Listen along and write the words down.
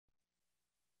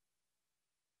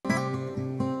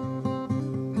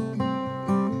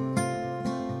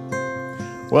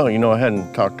Well, you know, I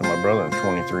hadn't talked to my brother in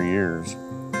 23 years.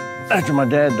 After my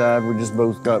dad died, we just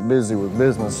both got busy with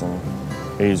business, and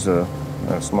he's a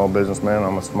small businessman,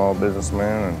 I'm a small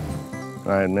businessman,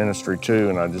 and I had ministry too,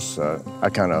 and I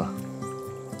kind of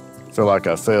feel like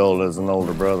I failed as an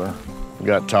older brother. We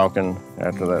got talking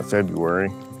after that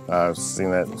February. I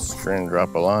seen that Stren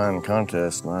Drop a line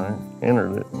contest, and I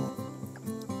entered it.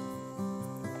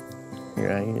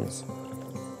 Here he is.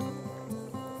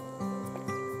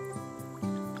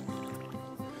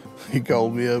 He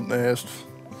called me up and asked,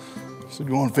 said,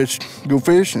 "You want to go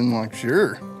fishing?" I'm like,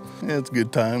 "Sure." Yeah, it's a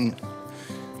good time.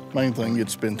 Main thing, get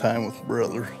to spend time with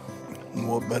brother. And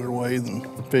what better way than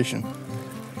fishing?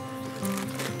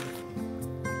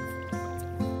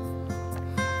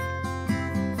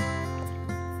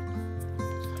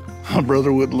 My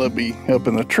brother wouldn't let me up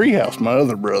in the treehouse. My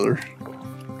other brother,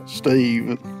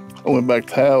 Steve, I went back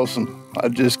to the house and I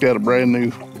just got a brand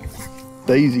new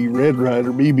Daisy Red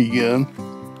Ryder BB gun.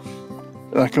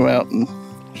 And I come out and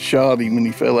shot him and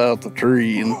he fell out the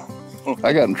tree, and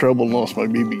I got in trouble and lost my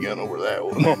BB gun over that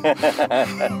one.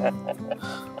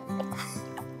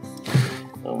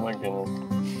 Oh my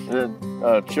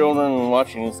goodness. Children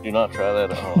watching this, do not try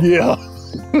that at home. Yeah.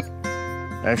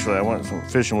 Actually, I went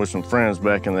fishing with some friends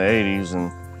back in the 80s,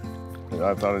 and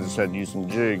I thought I just had to use some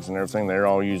jigs and everything. They were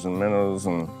all using minnows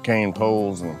and cane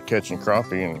poles and catching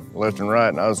crappie and left and right,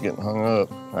 and I was getting hung up.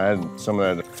 I had some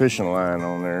of that fishing line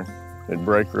on there. It'd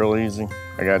break real easy.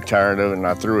 I got tired of it and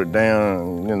I threw it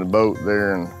down in the boat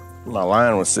there, and my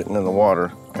line was sitting in the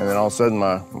water. And then all of a sudden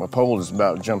my pole just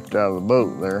about jumped out of the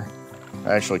boat there.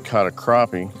 I actually caught a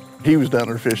crappie. He was down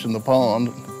there fishing the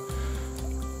pond.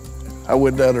 I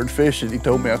went down there to fish it. He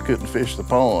told me I couldn't fish the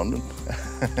pond.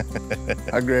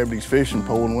 I grabbed his fishing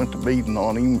pole and went to beating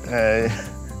on him. Hey,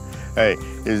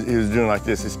 he was doing like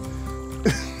this.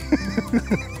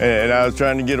 And I was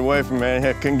trying to get away from him,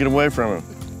 I couldn't get away from him.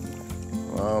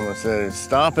 I said,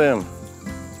 "Stop him."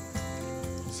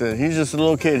 I said, "He's just a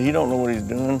little kid, he don't know what he's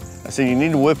doing." I said, "You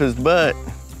need to whip his butt."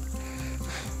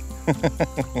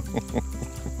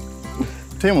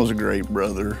 Tim was a great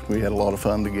brother. We had a lot of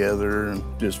fun together and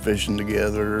just fishing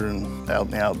together and out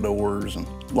in the outdoors, and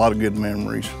a lot of good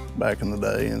memories back in the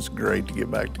day. And it's great to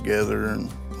get back together and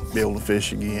be able to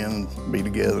fish again and be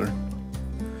together.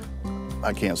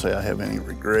 I can't say I have any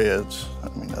regrets. I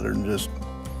mean, other than just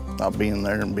not being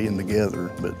there and being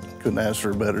together, but couldn't ask for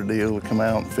a better deal to come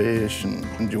out and fish and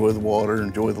enjoy the water,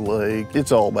 enjoy the lake.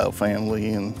 It's all about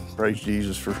family, and praise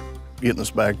Jesus for getting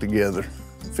us back together.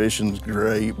 Fishing's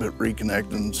great, but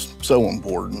reconnecting's so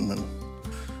important and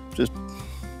just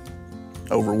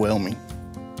overwhelming.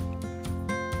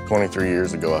 23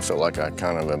 years ago, I felt like I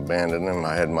kind of abandoned him.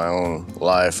 I had my own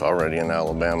life already in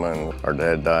Alabama, and our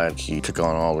dad died. He took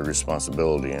on all the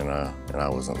responsibility, and I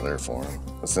wasn't there for him.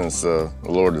 Since the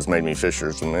Lord has made me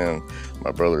fishers of men,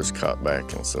 my brother's caught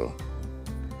back, and so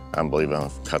I believe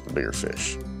I've caught the bigger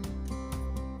fish.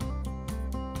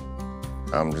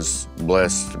 I'm just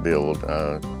blessed to be able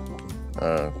to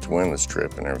win this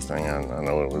trip and everything. I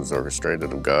know it was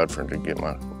orchestrated of God to get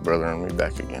my brother and me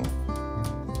back again.